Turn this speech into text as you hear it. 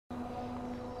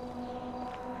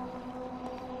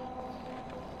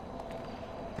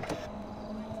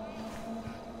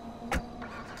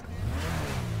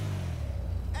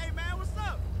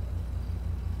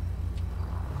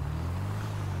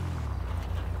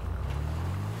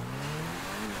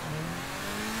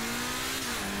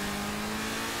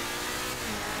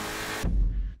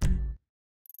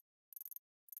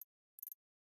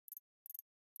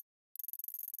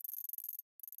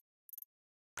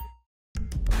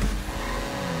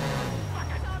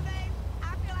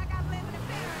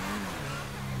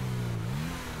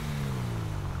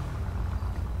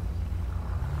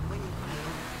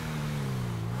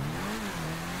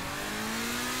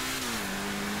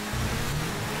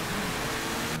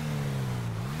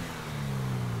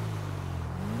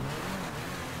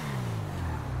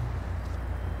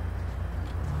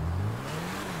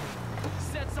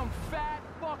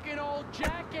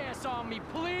me,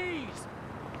 please!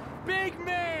 Big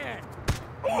man!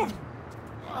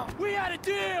 We had a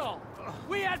deal!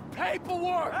 We had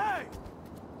paperwork! Hey!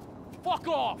 Fuck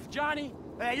off, Johnny!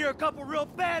 Hey, you're a couple real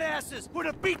badasses! Put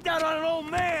a beat down on an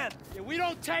old man! Yeah, we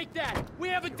don't take that! We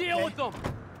have a deal with them!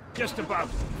 Just about.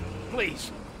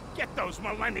 Please, get those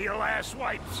millennial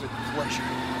asswipes. With pleasure.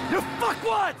 You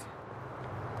fuckwads!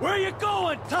 Where are you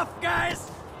going, tough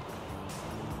guys?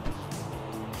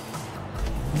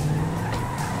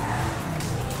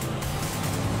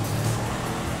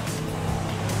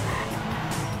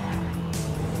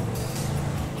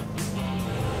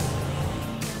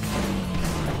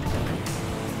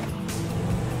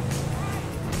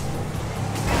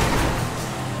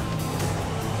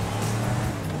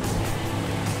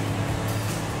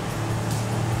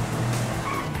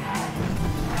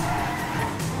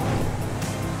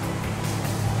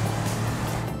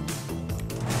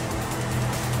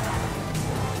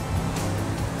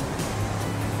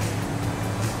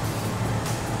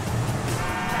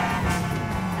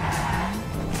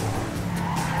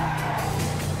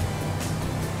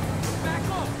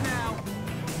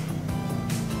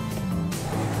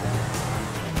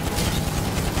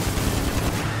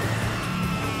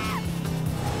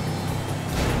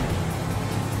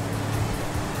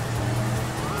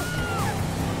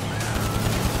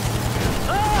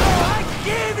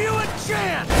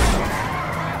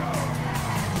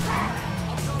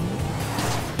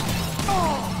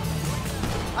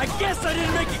 I guess I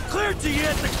didn't make it clear to you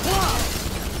at the club!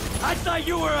 I thought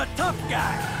you were a tough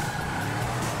guy!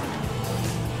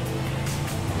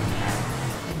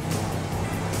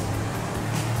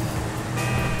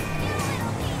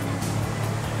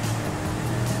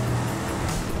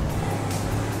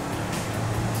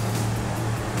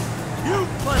 You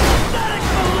pathetic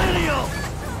millennial!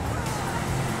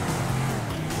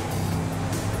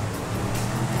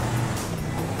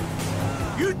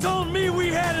 You told me we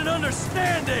had an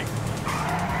understanding!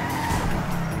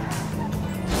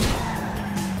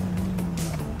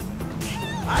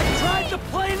 I tried to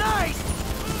play nice!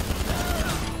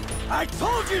 I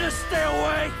told you to stay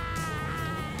away!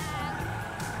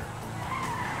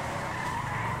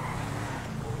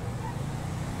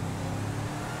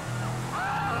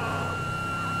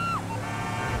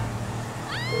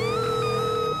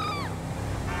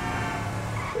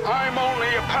 I'm only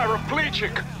a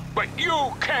paraplegic, but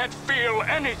you can't feel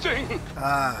anything.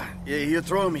 You're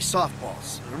throwing me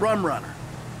softballs. Rum runner.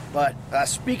 But,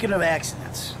 speaking of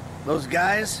accidents, those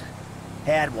guys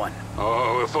had one.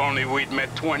 Oh, if only we'd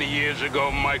met 20 years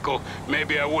ago, Michael,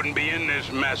 maybe I wouldn't be in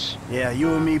this mess. Yeah,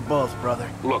 you and me both, brother.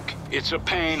 Look, it's a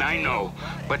pain, I know,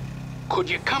 but could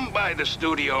you come by the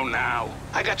studio now?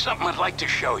 I got something I'd like to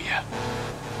show you.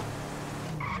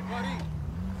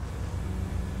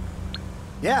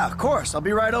 Yeah, of course. I'll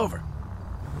be right over.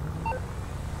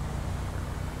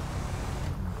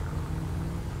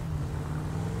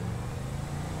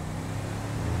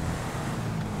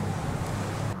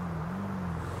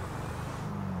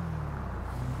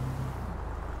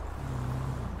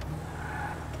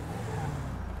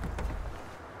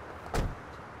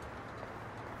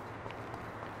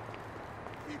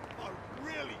 People are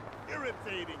really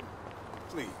irritating.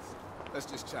 Please, let's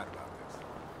just chat about this.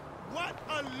 What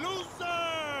a loser!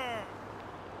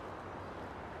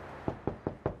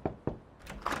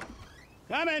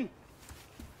 Come in.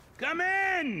 Come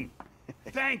in!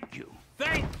 Thank you,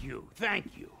 thank you,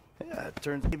 thank you. Yeah, it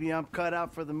turns maybe I'm cut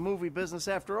out for the movie business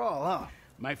after all, huh?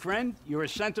 My friend, you're a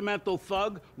sentimental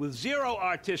thug with zero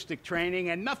artistic training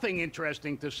and nothing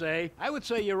interesting to say. I would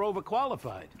say you're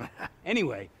overqualified.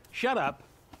 Anyway, shut up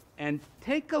and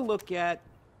take a look at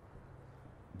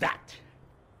that.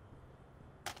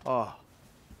 Oh.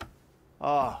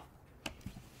 Oh.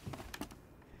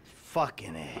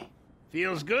 Fucking A.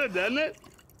 Feels good, doesn't it?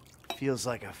 Feels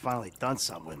like I've finally done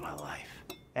something with my life.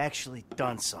 Actually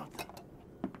done something.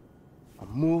 A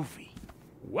movie.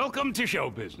 Welcome to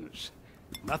show business.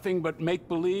 Nothing but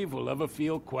make-believe will ever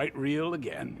feel quite real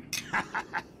again.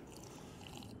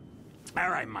 All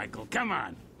right, Michael, come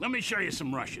on. Let me show you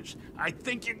some rushes. I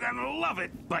think you're gonna love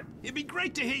it, but it'd be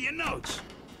great to hear your notes.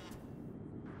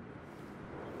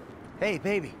 Hey,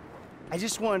 baby. I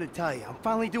just wanted to tell you, I'm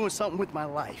finally doing something with my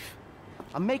life.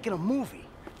 I'm making a movie.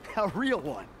 A real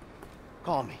one.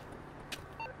 Call me.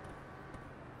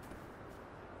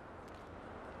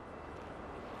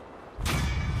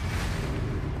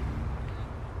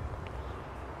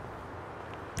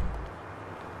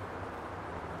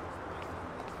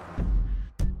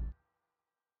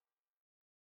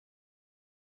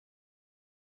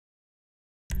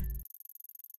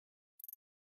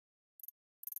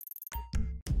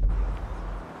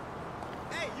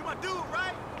 Hey, you my dude,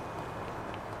 right?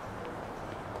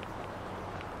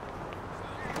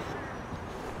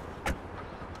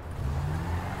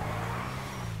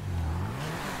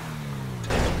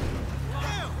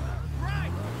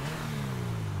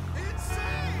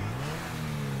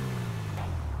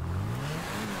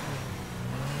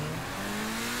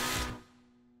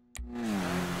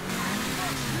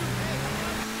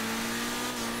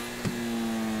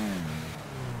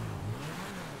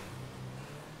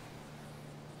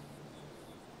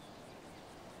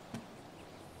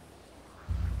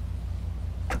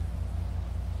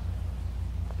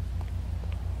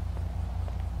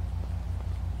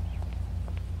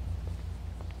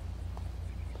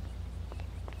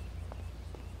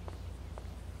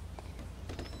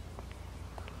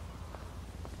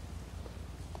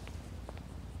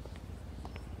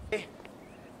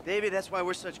 Davey, that's why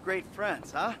we're such great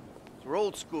friends, huh? We're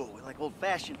old school. We like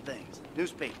old-fashioned things.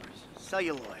 Newspapers,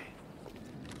 celluloid.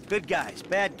 Good guys,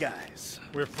 bad guys.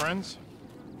 We're friends?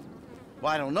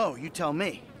 Well, I don't know. You tell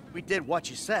me. We did what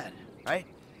you said, right?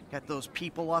 Got those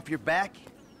people off your back?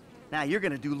 Now you're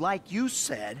gonna do like you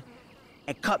said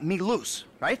and cut me loose,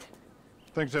 right?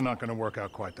 Things are not gonna work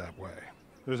out quite that way.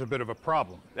 There's a bit of a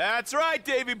problem. That's right,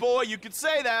 Davey boy, you could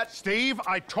say that. Steve,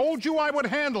 I told you I would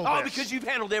handle this. Oh, because you've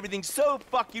handled everything so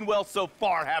fucking well so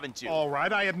far, haven't you? All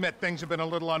right, I admit things have been a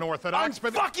little unorthodox,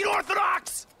 but... Fucking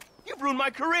orthodox! You've ruined my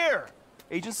career!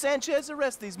 Agent Sanchez,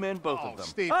 arrest these men, both of them.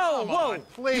 Steve, Oh, come whoa! on,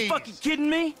 please. You fucking kidding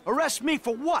me? Arrest me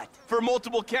for what? For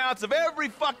multiple counts of every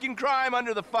fucking crime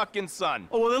under the fucking sun.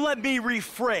 Oh, well, then let me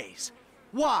rephrase.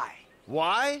 Why?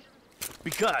 Why?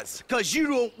 Because. Because you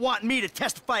don't want me to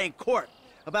testify in court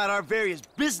about our various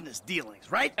business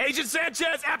dealings, right? Agent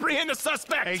Sanchez, apprehend the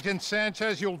suspect! Agent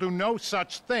Sanchez, you'll do no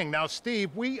such thing. Now,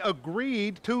 Steve, we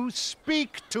agreed to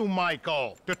speak to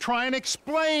Michael, to try and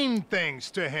explain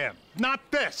things to him. Not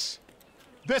this.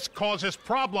 This causes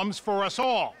problems for us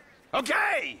all.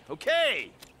 Okay,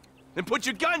 okay. Then put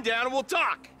your gun down and we'll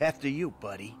talk. After you,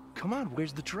 buddy. Come on,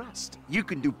 where's the trust? You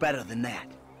can do better than that.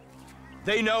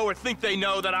 They know or think they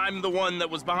know that I'm the one that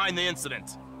was behind the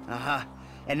incident. Uh-huh.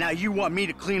 And now you want me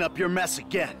to clean up your mess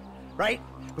again, right?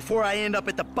 Before I end up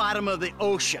at the bottom of the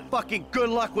ocean. Fucking good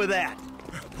luck with that.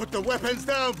 Put the weapons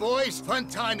down, boys. Fun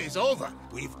time is over.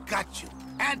 We've got you.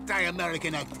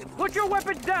 Anti-American activity. Put your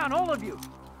weapons down, all of you.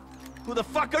 Who the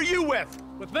fuck are you with?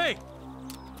 With me.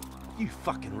 You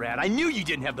fucking rat. I knew you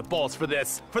didn't have the balls for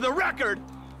this. For the record,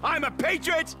 I'm a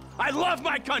patriot. I love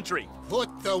my country.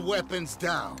 Put the weapons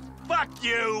down. Fuck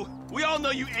you! We all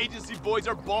know you agency boys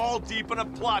are ball deep in a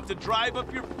plot to drive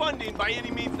up your funding by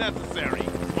any means necessary.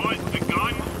 Put the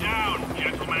gun down,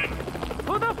 gentlemen.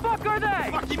 Who the fuck are they?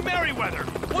 Fucking Merryweather!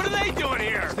 What are they doing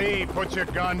here? Steve, put your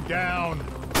gun down.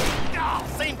 Oh,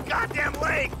 same goddamn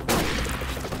leg!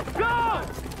 Go!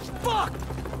 Fuck!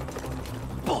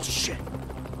 Bullshit.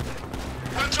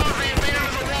 Let's over at the end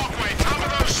of the walkway, top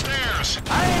of those stairs.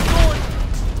 I ain't going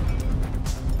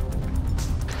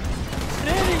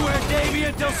anywhere, Davey,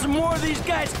 until some more of these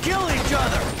guys kill each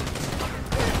other.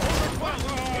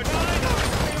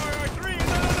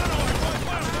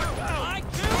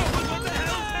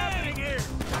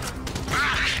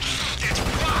 It's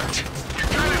blocked. You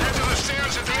gotta head to the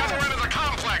stairs at the other end of the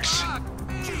complex.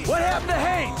 What happened to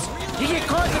Haynes? He get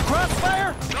caught in the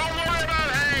crossfire? Don't worry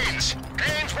about Haynes.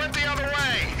 Haynes went the other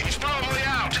way. He's probably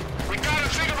out. We gotta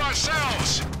think of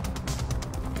ourselves.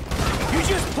 You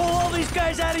just pull all these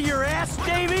guys out of your ass,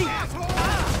 Davey?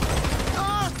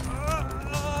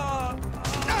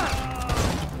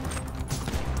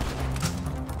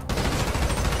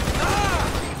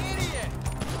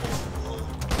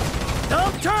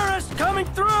 Dumb tourists coming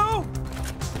through!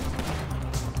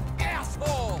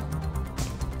 Asshole!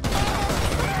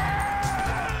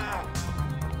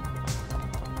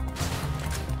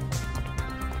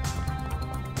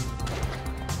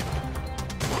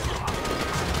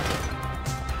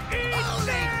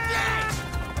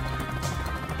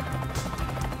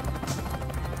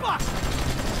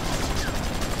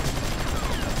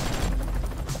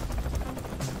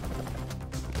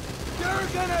 You're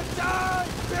gonna die,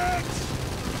 bitch!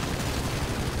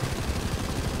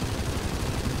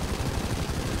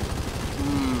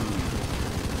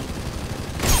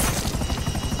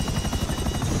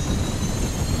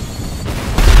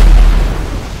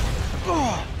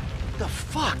 Oh, the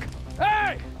fuck?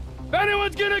 Hey! If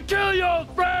anyone's gonna kill you,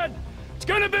 old friend, it's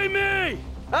gonna be me!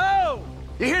 Oh!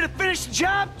 You here to finish the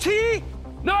job, T?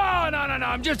 No,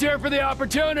 I'm just here for the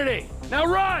opportunity. Now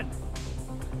run!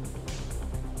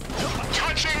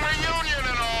 Touching reunion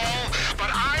and all, but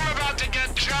I'm about to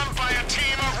get jumped by a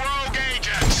team of rogue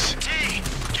agents. T,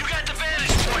 you got the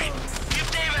vantage point. Give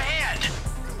Dave a hand.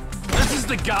 This is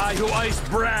the guy who iced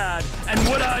Brad, and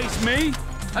would ice me?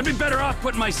 I'd be better off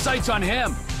putting my sights on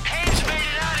him. Haynes made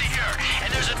it out of here,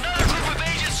 and there's another group of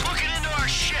agents looking into our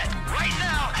shit. Right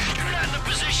now, you're not in a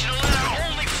position to let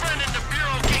our only friend in the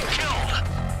Bureau get killed.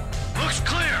 Looks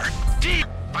clear. D.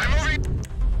 I'm moving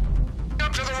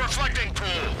up to the reflecting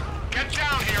pool. Get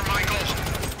down here, Michael.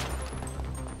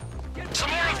 Some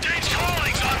more of Dave's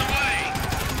callings on the way.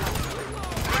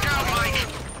 Look out, Mike.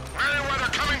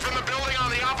 Merryweather coming from the building on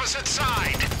the opposite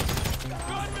side.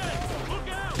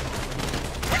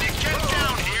 When you get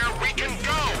down here, we can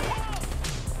go.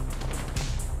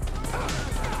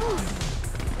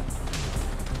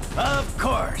 Of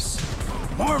course.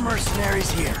 More mercenaries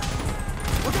here.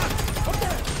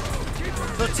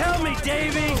 So tell me,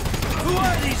 Davey, who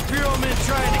are these Bureau men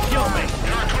trying to kill me?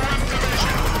 You're a corrupt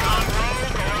division, gone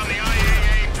rogue or on the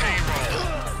IAA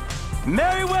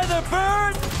Merriweather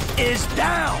Bird is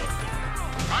down!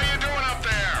 How you doing up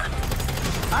there?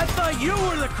 I thought you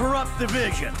were the corrupt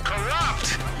division.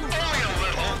 Corrupt? Only a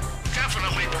little.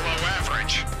 Definitely below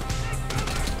average.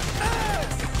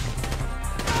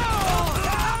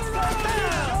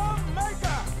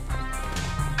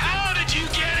 How did you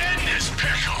get in this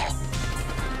pickle?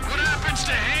 What happens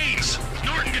to Hayes?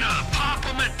 Norton gonna pop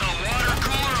him at the water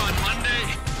cooler on Monday?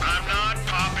 I'm not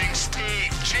popping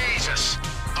Steve. Jesus.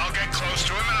 I'll get close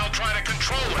to him and I'll try to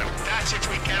control him. That's if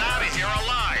we get out of here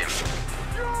alive.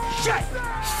 Shit!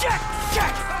 Shit!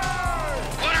 Shit!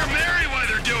 What are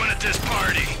Merriweather doing at this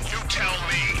party? You tell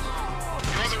me.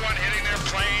 You're the one hitting their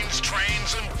planes,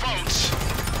 trains, and boats.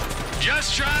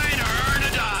 Just trying to earn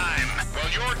a dime. Well,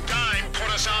 your dime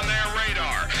put us on their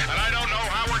radar, and I don't know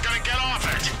how we're gonna get off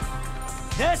it.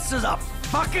 This is a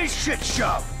fucking shit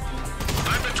show!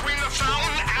 I'm between the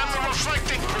fountain and the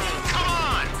reflecting pool. Come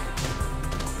on!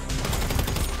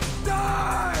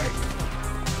 Die!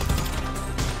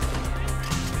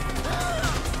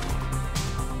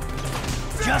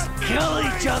 Just kill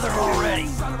each other already!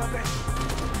 Son of a bitch!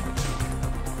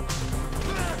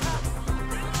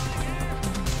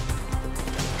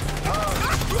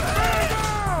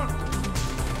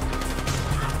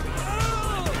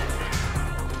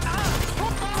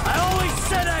 I always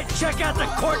said I'd check out the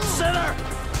court center!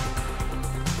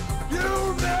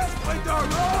 You messed with the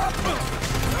rope!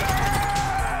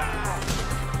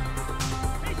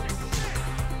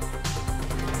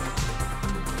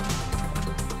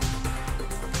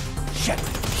 Shit!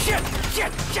 Shit!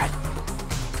 Shit! Shit!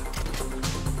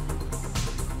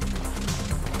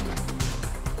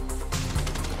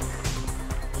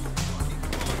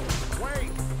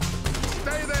 Wait!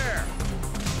 Stay there!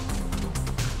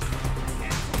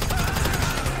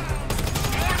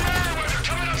 More Merriweather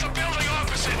coming out the building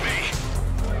opposite me!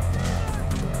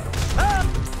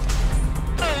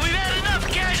 Oh, we've had enough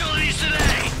casualties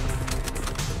today!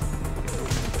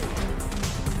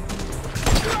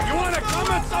 You want to come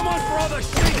at someone for all the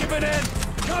shit you've been in?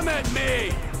 Come at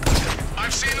me!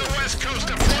 I've seen the West Coast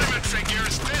deployment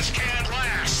figures. This can't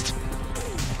last.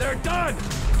 They're done!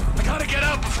 I gotta get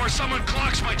out before someone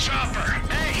clocks my chopper.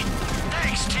 Hey!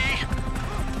 Thanks, T.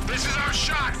 This is our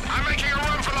shot. I'm making a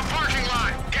run for the parking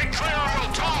lot. Get clear and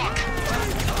we'll talk.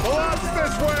 Pull out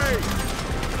this way!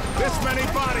 This many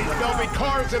bodies, there'll be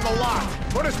cars in the lot.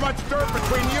 Put as much dirt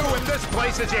between you and this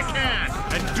place as you can.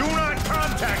 And do not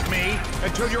contact me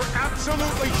until you're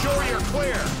absolutely sure you're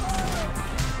clear.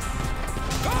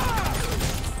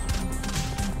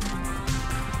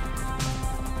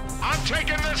 I'm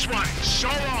taking this one. So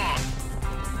long.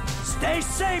 Stay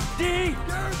safe, D!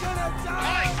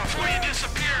 Mike, before you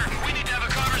disappear, we need to have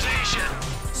a conversation.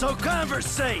 So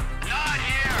conversate! Not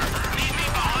here. Meet me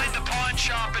behind the pawn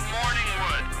shop in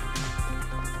Morningwood.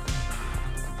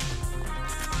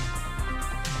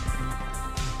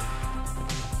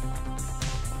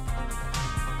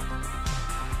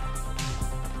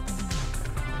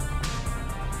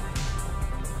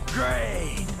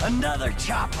 Great! Another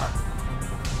chopper!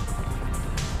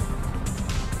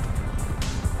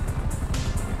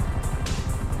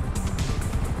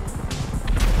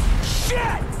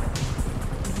 Shit!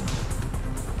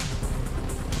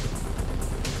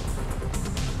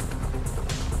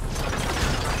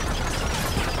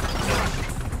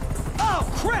 Oh,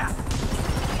 crap!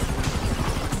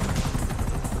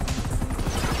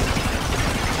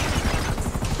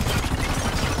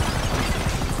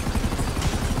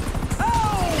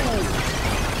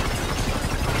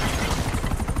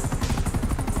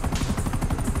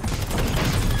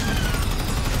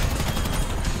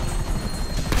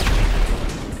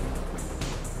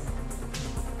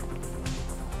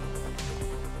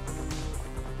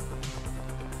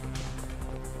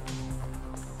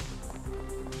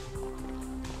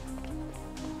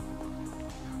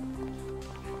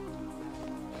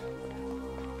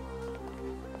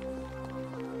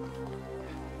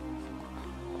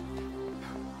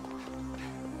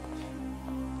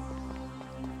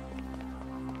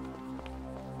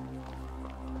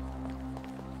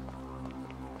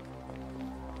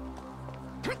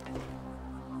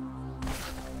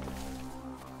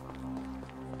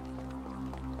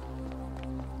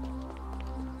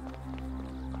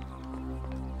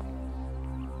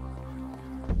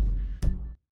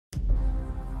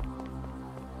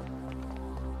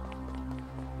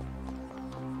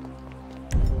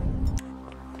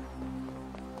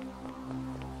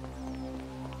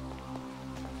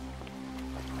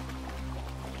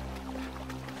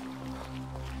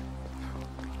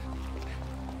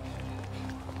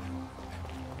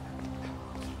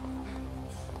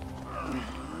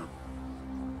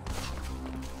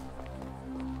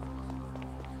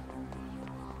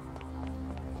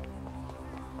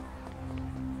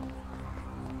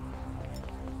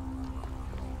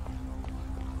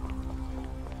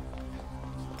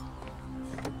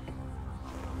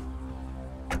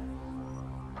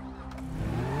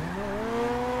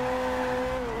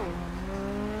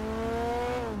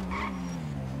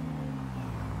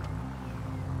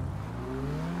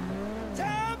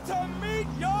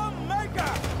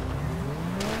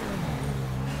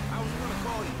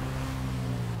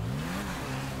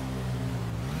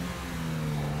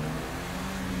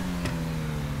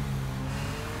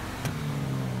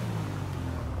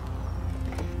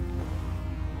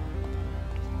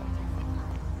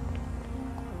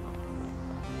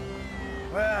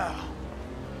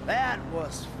 That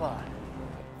was fun.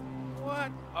 What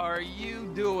are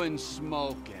you doing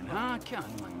smoking, huh? Come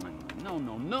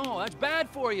on. No. That's bad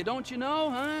for you, don't you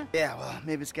know, huh? Yeah, well,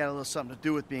 maybe it's got a little something to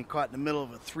do with being caught in the middle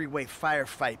of a three-way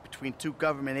firefight between two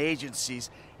government agencies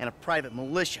and a private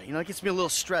militia. You know, it gets me a little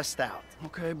stressed out.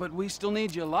 Okay, but we still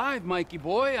need you alive, Mikey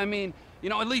boy. I mean, you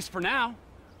know, at least for now.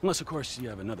 Unless, of course, you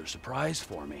have another surprise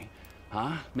for me.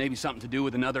 Huh? Maybe something to do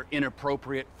with another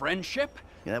inappropriate friendship?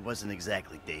 Yeah, that wasn't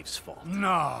exactly Dave's fault.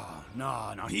 No.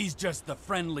 He's just the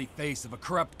friendly face of a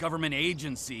corrupt government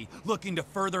agency looking to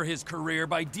further his career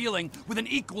by dealing with an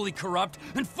equally corrupt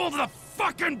and full to the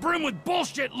fucking brim with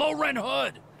bullshit low-rent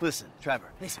hood. Listen,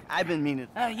 Trevor, I've been meaning...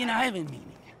 I've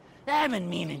been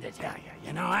meaning to tell you,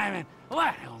 you know,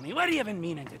 What, homie? What have you been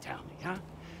meaning to tell me, huh?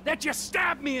 That you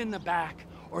stabbed me in the back,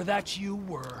 or that you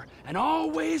were, and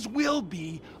always will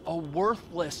be, a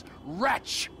worthless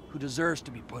wretch who deserves to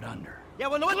be put under. Yeah,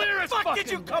 well, what Clear the as fuck did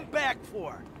fucking you come back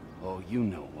for? Oh, you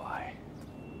know why.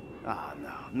 Oh,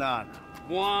 no.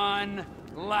 One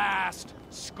last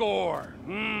score.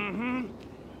 Mm-hmm.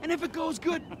 And if it goes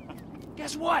good,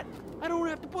 guess what? I don't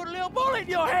have to put a little bullet in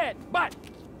your head. But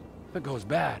if it goes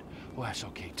bad, well, that's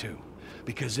okay, too.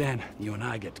 Because then you and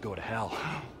I get to go to hell.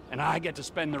 And I get to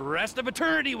spend the rest of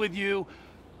eternity with you,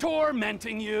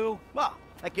 tormenting you. Well,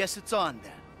 I guess it's on,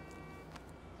 then.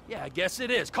 Yeah, I guess it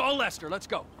is. Call Lester. Let's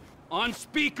go. On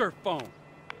speakerphone.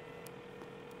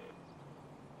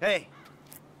 Hey,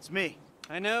 it's me.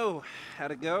 I know.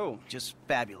 How'd it go? Just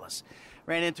fabulous.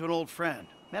 Ran into an old friend.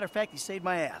 Matter of fact, he saved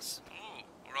my ass. Oh,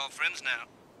 we're all friends now.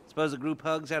 Suppose a group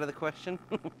hug's out of the question?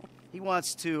 He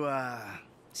wants to,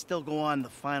 still go on the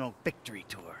final victory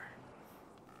tour.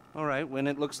 All right, when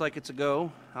it looks like it's a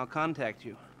go, I'll contact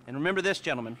you. And remember this,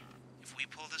 gentlemen. If we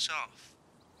pull this off,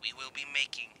 we will be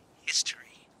making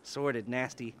history. Sordid,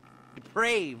 nasty,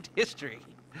 depraved history.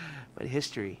 But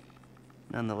history,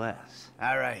 nonetheless.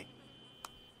 All right.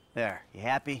 There, you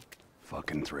happy?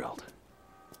 Fucking thrilled.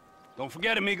 Don't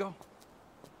forget, amigo.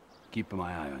 Keeping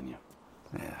my eye on you.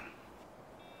 Yeah.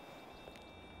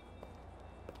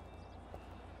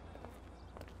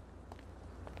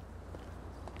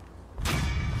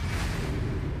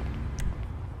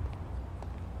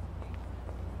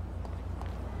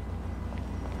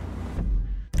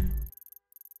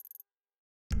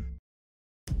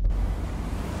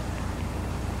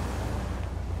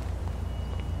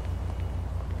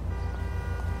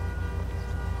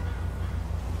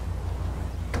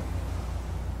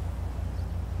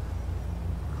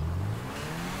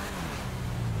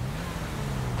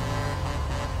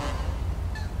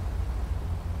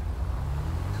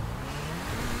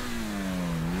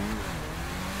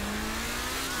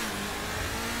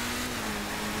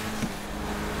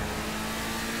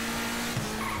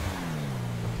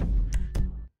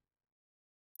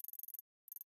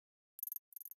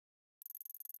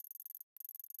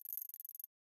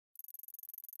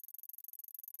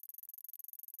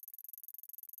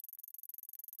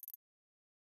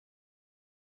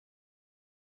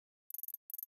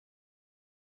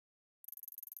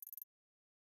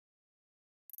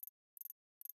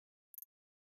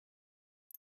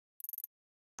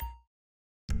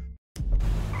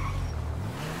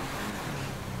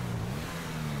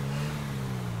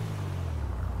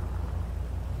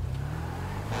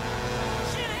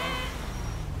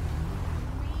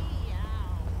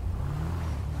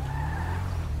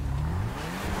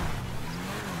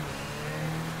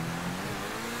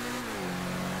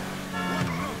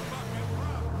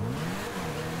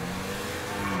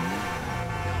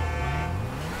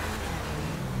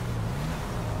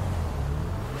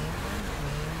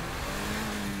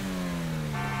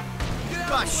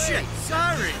 Oh, shit,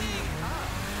 sorry.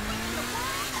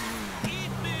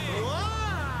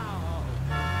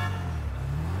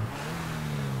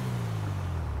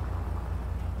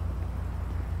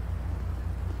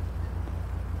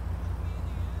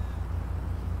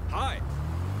 Hi.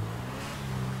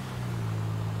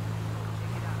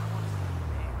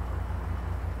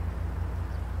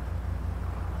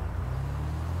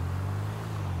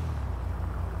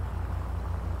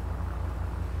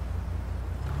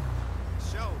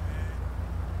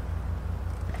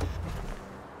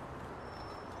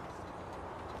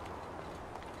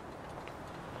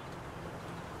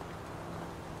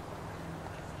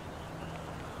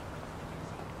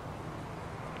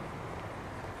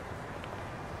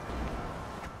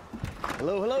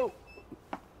 Hello.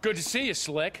 Good to see you,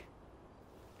 Slick.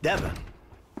 Devin,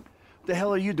 what the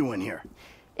hell are you doing here?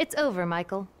 It's over,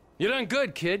 Michael. You done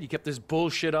good, kid. You kept this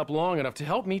bullshit up long enough to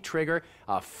help me trigger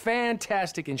a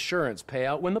fantastic insurance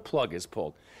payout when the plug is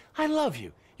pulled. I love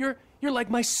you. You're like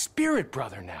my spirit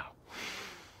brother now.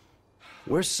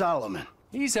 Where's Solomon?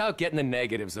 He's out getting the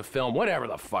negatives, the film, whatever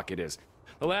the fuck it is.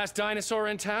 The last dinosaur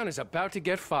in town is about to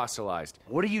get fossilized.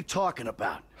 What are you talking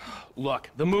about? Look,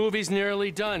 the movie's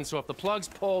nearly done, so if the plug's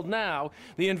pulled now,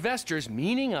 the investors,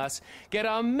 meaning us, get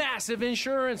a massive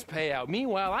insurance payout.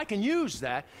 Meanwhile, I can use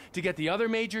that to get the other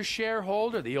major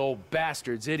shareholder, the old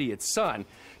bastard's idiot son,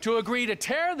 to agree to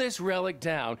tear this relic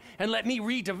down and let me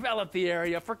redevelop the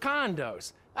area for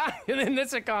condos. In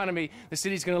this economy, the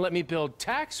city's gonna let me build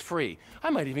tax-free. I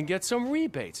might even get some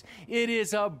rebates. It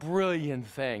is a brilliant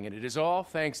thing, and it is all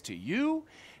thanks to you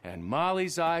and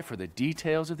Molly's eye for the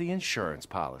details of the insurance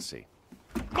policy.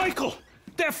 Michael,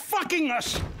 they're fucking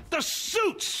us! The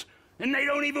suits! And they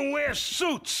don't even wear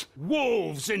suits!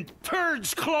 Wolves in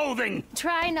turds' clothing!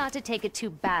 Try not to take it too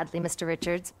badly, Mr.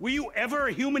 Richards. Were you ever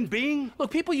a human being?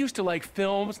 Look, people used to like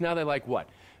films, now they like what?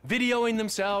 Videoing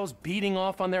themselves, beating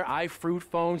off on their iFruit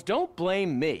phones. Don't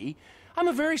blame me. I'm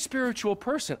a very spiritual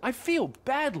person. I feel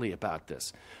badly about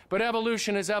this. But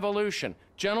evolution is evolution.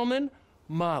 Gentlemen,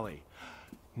 Molly,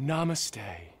 namaste.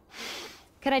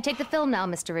 Can I take the film now,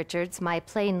 Mr. Richards? My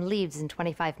plane leaves in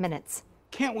 25 minutes.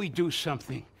 Can't we do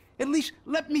something? At least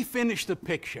let me finish the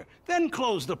picture, then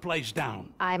close the place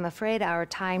down. I'm afraid our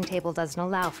timetable doesn't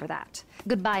allow for that.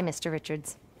 Goodbye, Mr.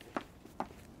 Richards.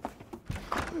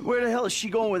 Where the hell is she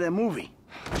going with that movie?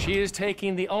 She is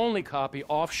taking the only copy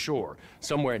offshore,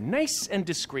 somewhere nice and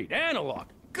discreet. Analog.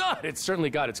 God, it's certainly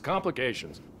got its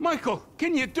complications. Michael,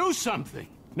 can you do something?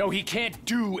 No, he can't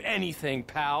do anything,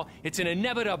 pal. It's an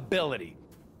inevitability.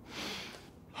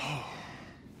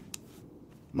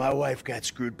 My wife got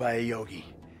screwed by a yogi.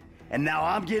 And now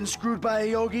I'm getting screwed by a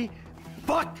yogi?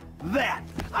 Fuck that!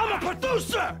 I'm a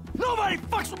producer! Nobody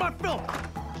fucks with my film!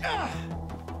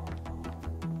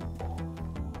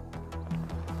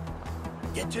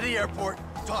 Get to the airport,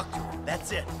 talk to her.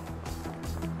 That's it.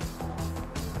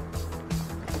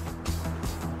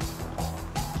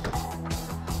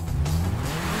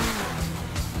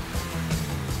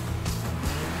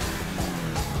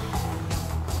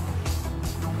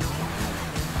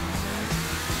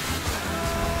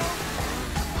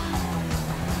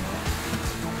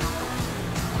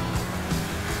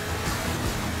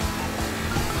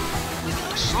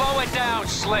 Slow it down,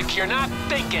 Slick. You're not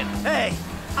thinking. Hey,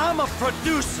 I'm a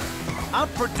producer. I'm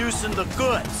producing the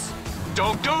goods.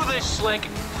 Don't do this, Slick.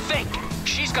 Think.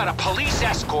 She's got a police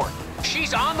escort.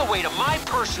 She's on the way to my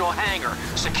personal hangar.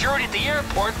 Security at the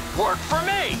airport work for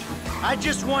me. I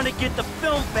just want to get the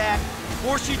film back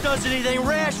before she does anything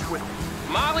rash with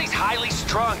it. Molly's highly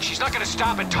strung. She's not gonna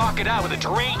stop and talk it out with a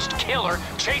deranged killer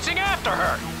chasing after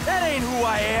her. That ain't who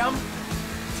I am.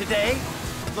 Today,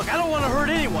 look, I don't want to hurt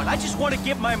anyone. I just want to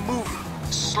get my movie.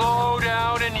 Slow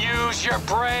down and use your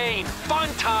brain. Fun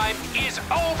time is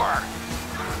over.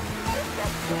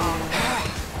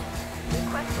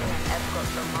 Requesting an escort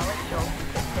from Molly Schultz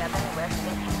to 7 West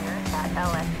Container at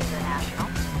LS International.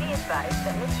 Be advised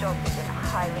that Ms. Schultz is in a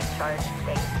highly charged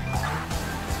state.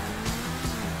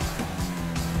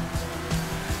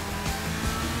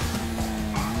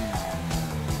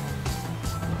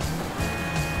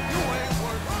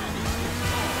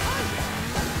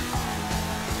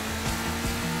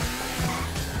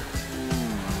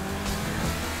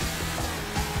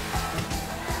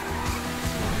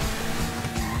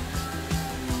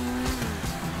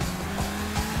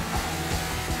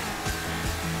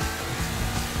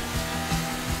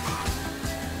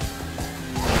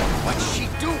 What's she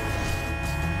doing?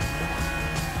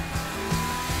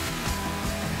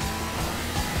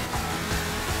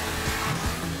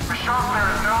 Schultz, there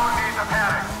is no need to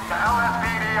panic. The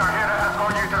LSPD are here to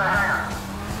escort you to the hangar.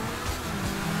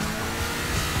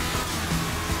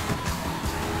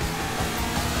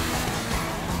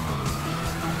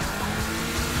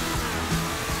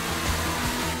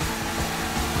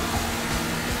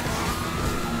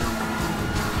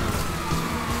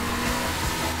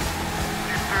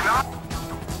 You do not...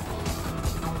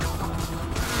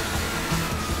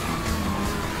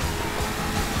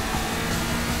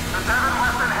 The 7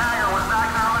 Weston hangar was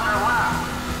knocked down on their left.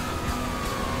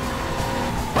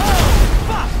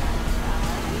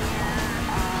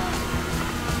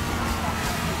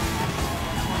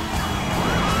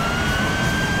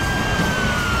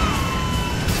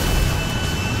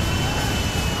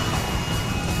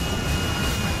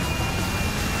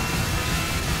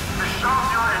 Ms. Schultz,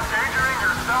 you're endangering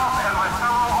yourself and my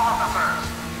fellow officers.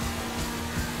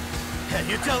 Yeah,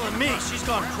 you're telling me she's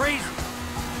gone crazy.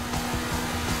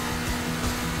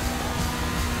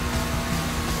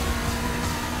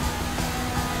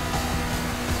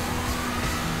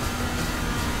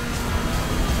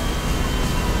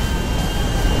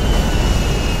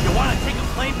 You want to take a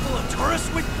plane full of tourists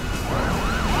with you?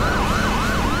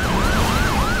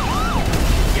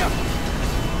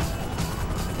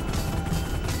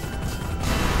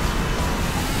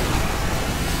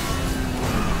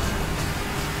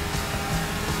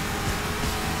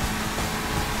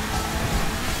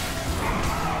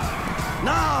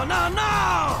 No, no, no!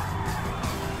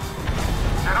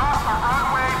 Get off the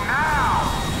runway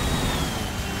now!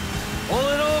 Pull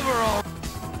it over, all.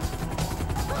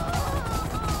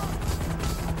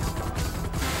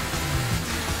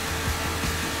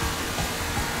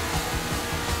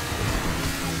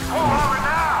 Pull over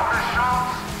now, Miss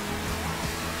Schultz!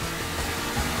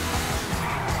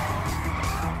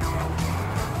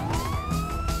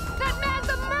 That man's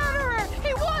a murderer!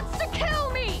 He wants to kill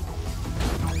me!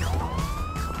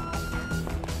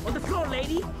 On the floor,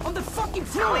 lady! On the fucking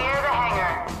floor! Clear the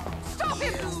hangar. Stop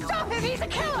him! Stop him! He's a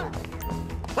killer!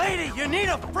 Lady, you need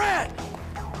a friend!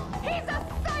 He's a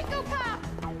psychopath!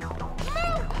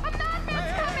 Move! A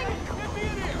madman's coming!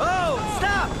 Oh,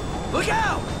 stop! Look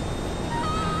out!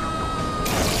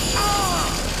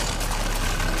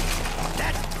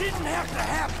 That didn't have to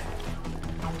happen!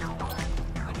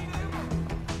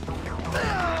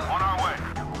 On our way.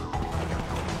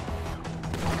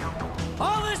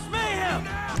 All this mayhem!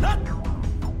 Nothing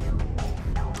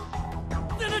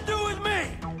to do with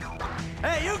me!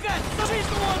 Hey, you got somebody's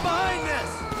the one behind this!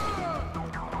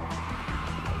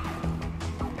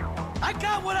 I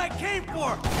got what I came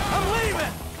for! I'm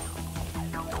leaving!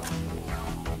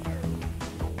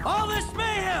 All this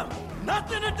mayhem!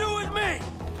 Nothing to do with me!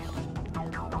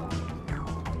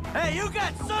 Hey, you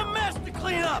got some mess to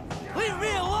clean up! Leave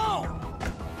me alone!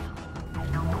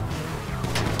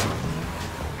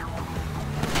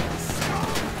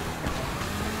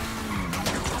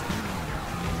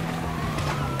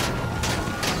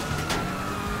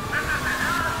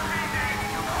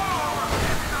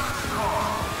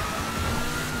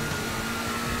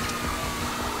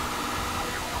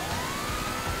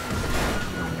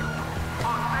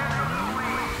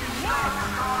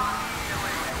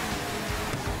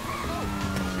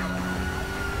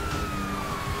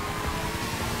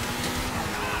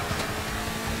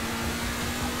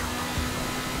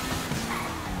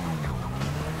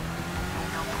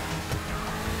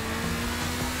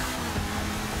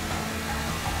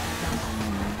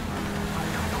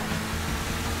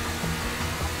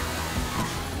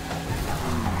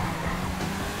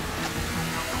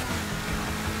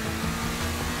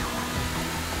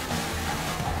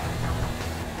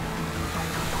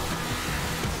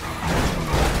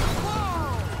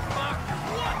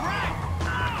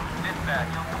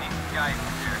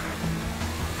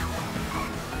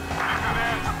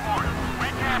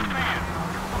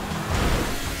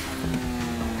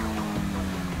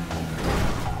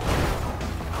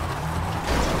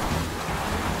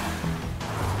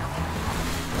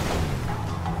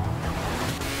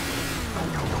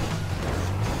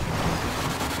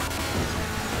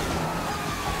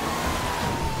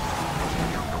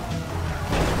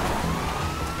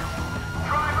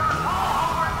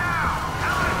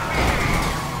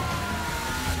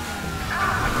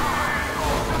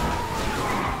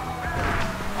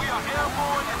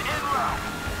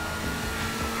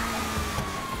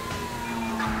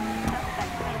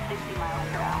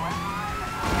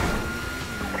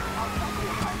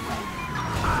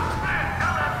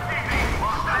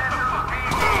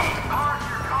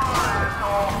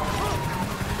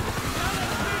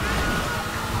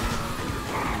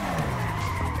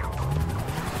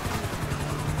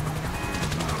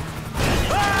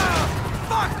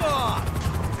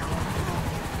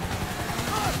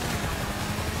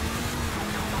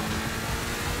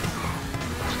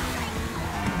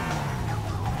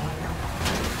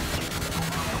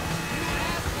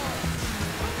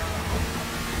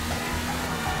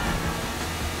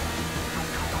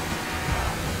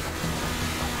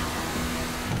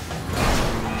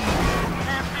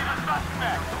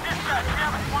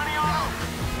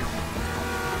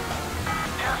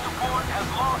 Air support has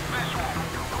lost visual.